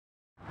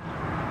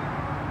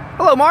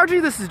Hello Margie,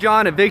 this is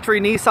John at Victory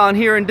Nissan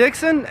here in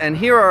Dixon, and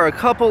here are a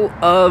couple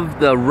of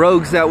the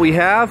Rogues that we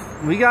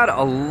have. We got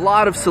a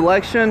lot of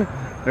selection.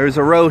 There's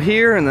a row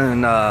here and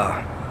then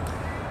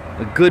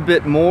a good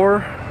bit more.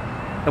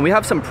 And we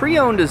have some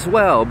pre-owned as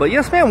well. But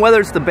yes ma'am, whether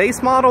it's the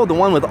base model, the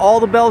one with all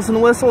the bells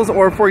and whistles,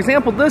 or for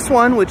example this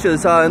one, which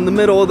is in the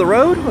middle of the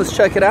road, let's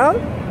check it out.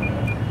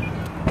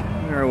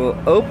 There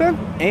we'll open,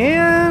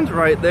 and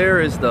right there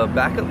is the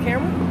backup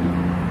camera.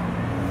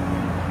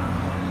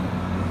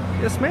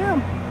 Yes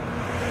ma'am.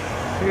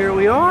 Here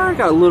we are,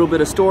 got a little bit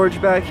of storage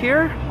back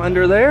here,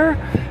 under there.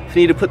 If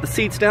you need to put the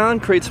seats down,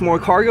 create some more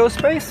cargo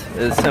space,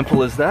 as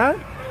simple as that.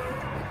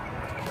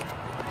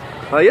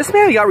 Yes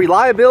ma'am, you got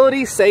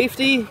reliability,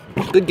 safety,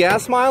 good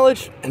gas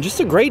mileage, and just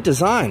a great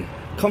design.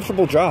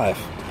 Comfortable drive.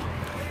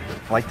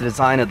 I like the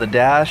design of the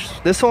dash.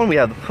 This one, we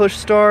have the push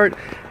start,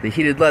 the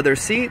heated leather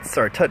seats,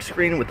 our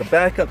touchscreen with the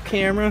backup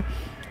camera.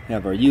 We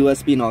have our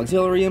USB and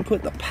auxiliary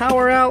input, the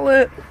power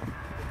outlet.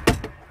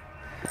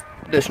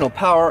 Additional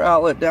power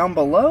outlet down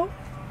below.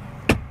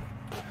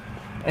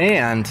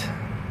 And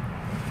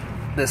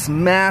this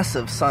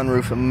massive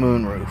sunroof and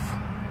moonroof.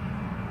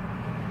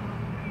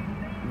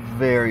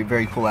 Very,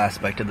 very cool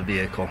aspect of the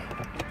vehicle.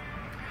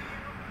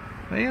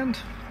 And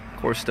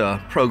of course the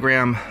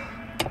program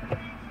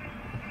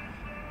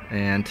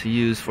and to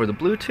use for the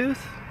Bluetooth,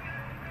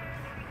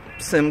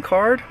 SIM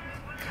card.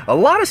 A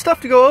lot of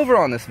stuff to go over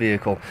on this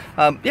vehicle.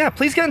 Yeah,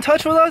 please get in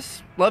touch with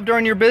us. Love to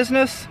earn your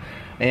business,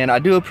 and I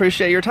do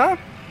appreciate your time.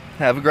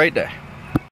 Have a great day.